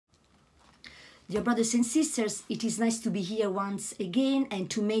Dear brothers and sisters, it is nice to be here once again and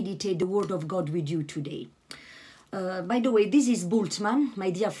to meditate the Word of God with you today. By the way, this is Bultmann, my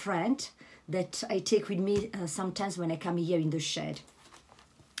dear friend, that I take with me sometimes when I come here in the shed.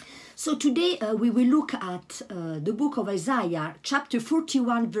 So today we will look at the book of Isaiah, chapter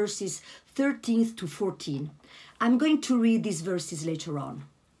 41, verses 13 to 14. I'm going to read these verses later on.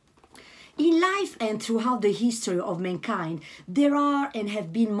 In life and throughout the history of mankind, there are and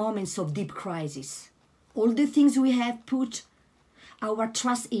have been moments of deep crisis. All the things we have put our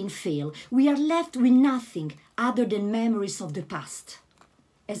trust in fail. We are left with nothing other than memories of the past,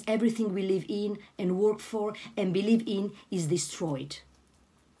 as everything we live in and work for and believe in is destroyed.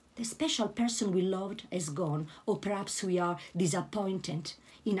 The special person we loved has gone, or perhaps we are disappointed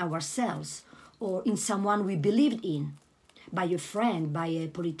in ourselves or in someone we believed in, by a friend, by a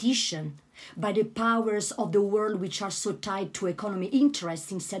politician, by the powers of the world which are so tied to economic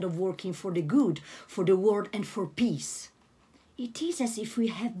interests instead of working for the good, for the world and for peace. It is as if we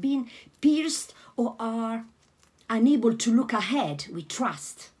have been pierced or are unable to look ahead with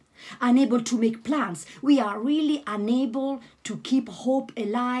trust, unable to make plans. We are really unable to keep hope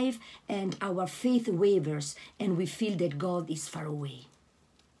alive, and our faith wavers and we feel that God is far away.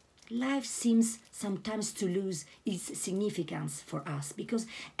 Life seems sometimes to lose its significance for us because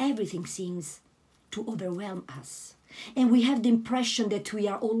everything seems to overwhelm us, and we have the impression that we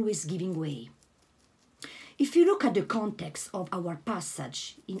are always giving way. If you look at the context of our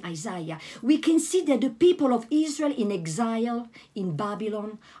passage in Isaiah, we can see that the people of Israel in exile in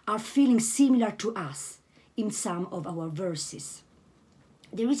Babylon are feeling similar to us in some of our verses.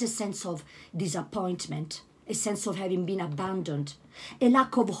 There is a sense of disappointment, a sense of having been abandoned, a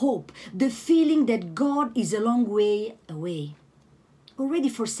lack of hope, the feeling that God is a long way away. Already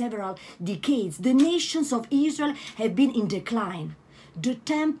for several decades, the nations of Israel have been in decline. The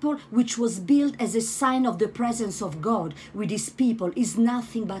temple, which was built as a sign of the presence of God with his people, is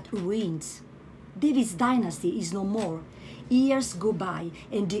nothing but ruins. David's dynasty is no more. Years go by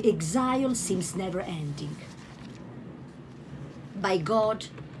and the exile seems never ending. By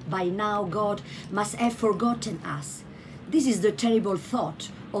now God must have forgotten us. This is the terrible thought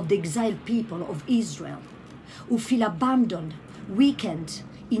of the exiled people of Israel, who feel abandoned, weakened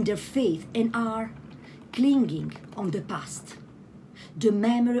in their faith, and are clinging on the past. The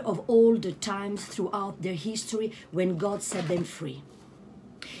memory of all the times throughout their history when God set them free.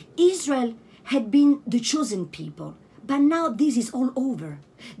 Israel had been the chosen people, but now this is all over.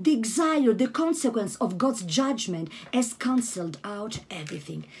 The exile, the consequence of God's judgment, has cancelled out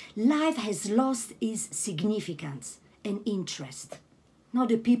everything. Life has lost its significance and interest. Now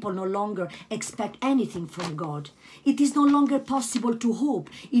the people no longer expect anything from God. It is no longer possible to hope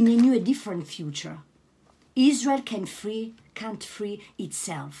in a new, a different future. Israel can't free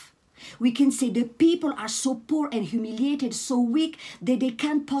itself. We can say the people are so poor and humiliated, so weak, that they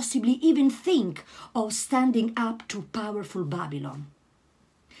can't possibly even think of standing up to powerful Babylon.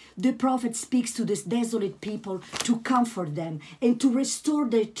 The prophet speaks to this desolate people to comfort them and to restore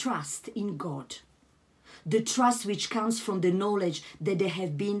their trust in God. The trust which comes from the knowledge that they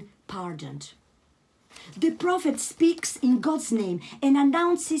have been pardoned. The prophet speaks in God's name and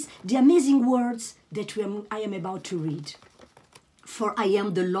announces the amazing words that I am about to read. For I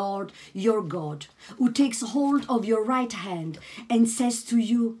am the Lord your God, who takes hold of your right hand and says to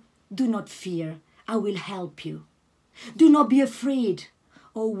you, do not fear, I will help you. Do not be afraid,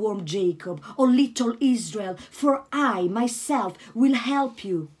 O warm Jacob, O little Israel, for I myself will help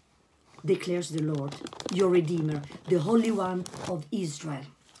you, declares the Lord, your Redeemer, the Holy One of Israel.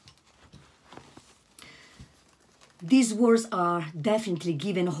 These words are definitely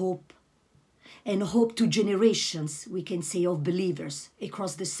giving hope, and hope to generations, we can say, of believers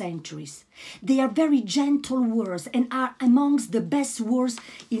across the centuries. They are very gentle words and are amongst the best words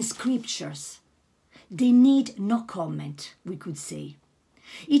in scriptures. They need no comment, we could say.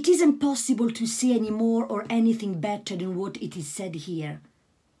 It isn't possible to say any more or anything better than what it is said here.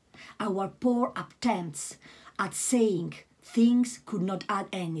 Our poor attempts at saying things could not add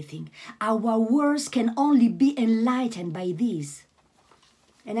anything. Our words can only be enlightened by these.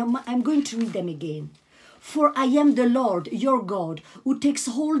 And I'm going to read them again. For I am the Lord, your God, who takes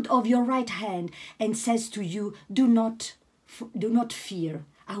hold of your right hand and says to you, do not fear,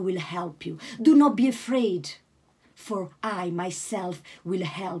 I will help you. Do not be afraid, for I myself will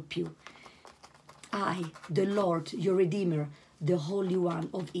help you. I, the Lord, your Redeemer, the Holy One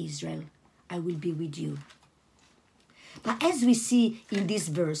of Israel, I will be with you. But as we see in these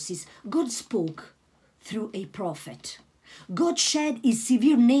verses, God spoke through a prophet. God shed his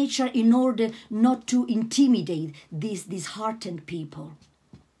severe nature in order not to intimidate these disheartened people.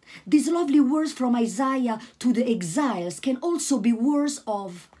 These lovely words from Isaiah to the exiles can also be words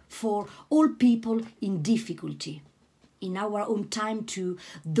for all people in difficulty. In our own time too,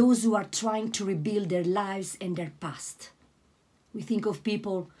 those who are trying to rebuild their lives and their past. We think of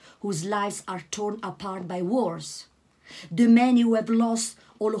people whose lives are torn apart by wars, the many who have lost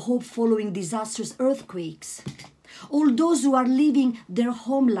all hope following disastrous earthquakes, all those who are leaving their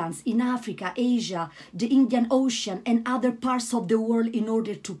homelands in Africa, Asia, the Indian Ocean, and other parts of the world in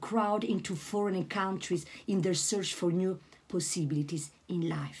order to crowd into foreign countries in their search for new possibilities in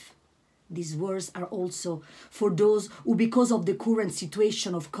life. These words are also for those who, because of the current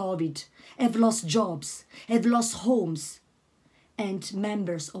situation of COVID, have lost jobs, have lost homes, and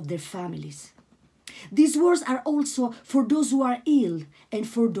members of their families. These words are also for those who are ill and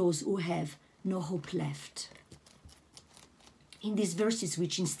for those who have no hope left. In these verses,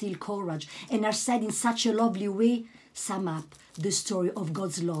 which instill courage and are said in such a lovely way, sum up the story of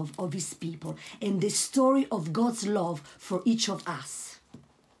God's love of His people and the story of God's love for each of us.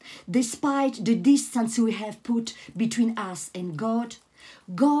 Despite the distance we have put between us and God,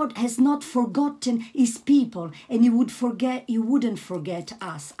 God has not forgotten His people, and He wouldn't forget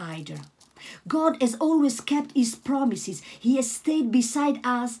us either. God has always kept His promises. He has stayed beside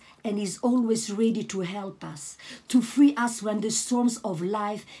us and is always ready to help us, to free us when the storms of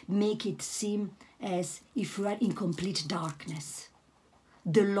life make it seem as if we are in complete darkness.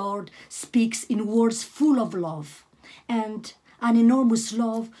 The Lord speaks in words full of love, and an enormous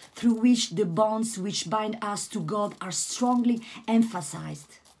love through which the bonds which bind us to God are strongly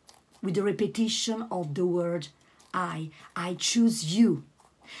emphasized with the repetition of the word I choose you.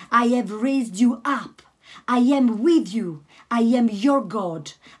 I have raised you up. I am with you. I am your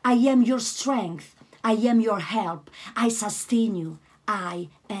God. I am your strength. I am your help. I sustain you. I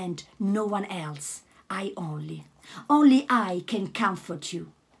and no one else. I only. Only I can comfort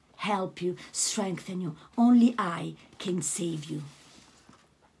you, help you, strengthen you. Only I can save you.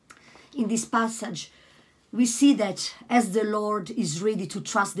 In this passage, we see that as the Lord is ready to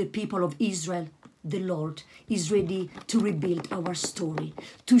trust the people of Israel, the Lord is ready to rebuild our story,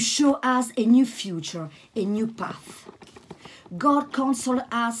 to show us a new future, a new path. God consoles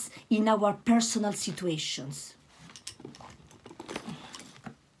us in our personal situations.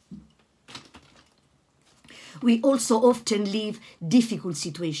 We also often live difficult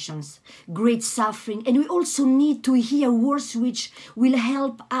situations, great suffering, and we also need to hear words which will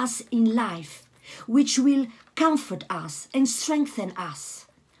help us in life, which will comfort us and strengthen us.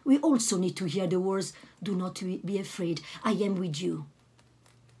 We also need to hear the words, do not be afraid, I am with you.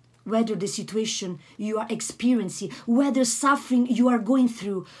 Whether the situation you are experiencing, whether suffering you are going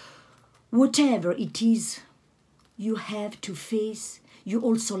through, whatever it is you have to face, you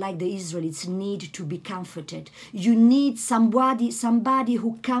also, like the Israelites, need to be comforted. You need somebody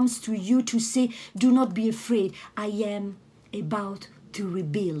who comes to you to say, do not be afraid, I am about to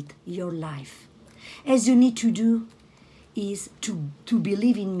rebuild your life. As you need to do is to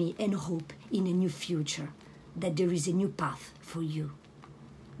believe in me and hope in a new future, that there is a new path for you.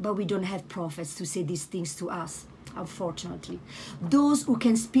 But we don't have prophets to say these things to us, unfortunately. Those who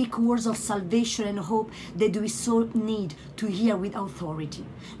can speak words of salvation and hope that we so need to hear with authority.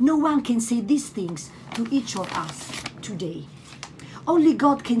 No one can say these things to each of us today. Only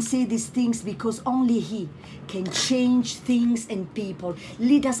God can say these things, because only He can change things and people,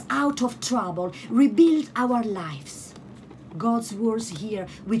 lead us out of trouble, rebuild our lives. God's words here,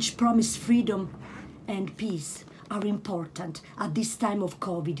 which promise freedom and peace, are important at this time of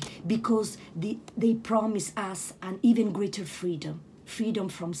COVID, because they promise us an even greater freedom. Freedom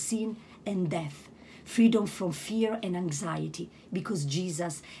from sin and death. Freedom from fear and anxiety, because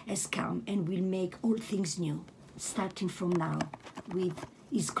Jesus has come and will make all things new, starting from now with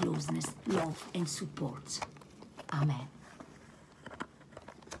His closeness, love and support. Amen.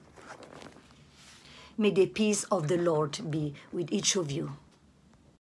 May the peace of the Lord be with each of you.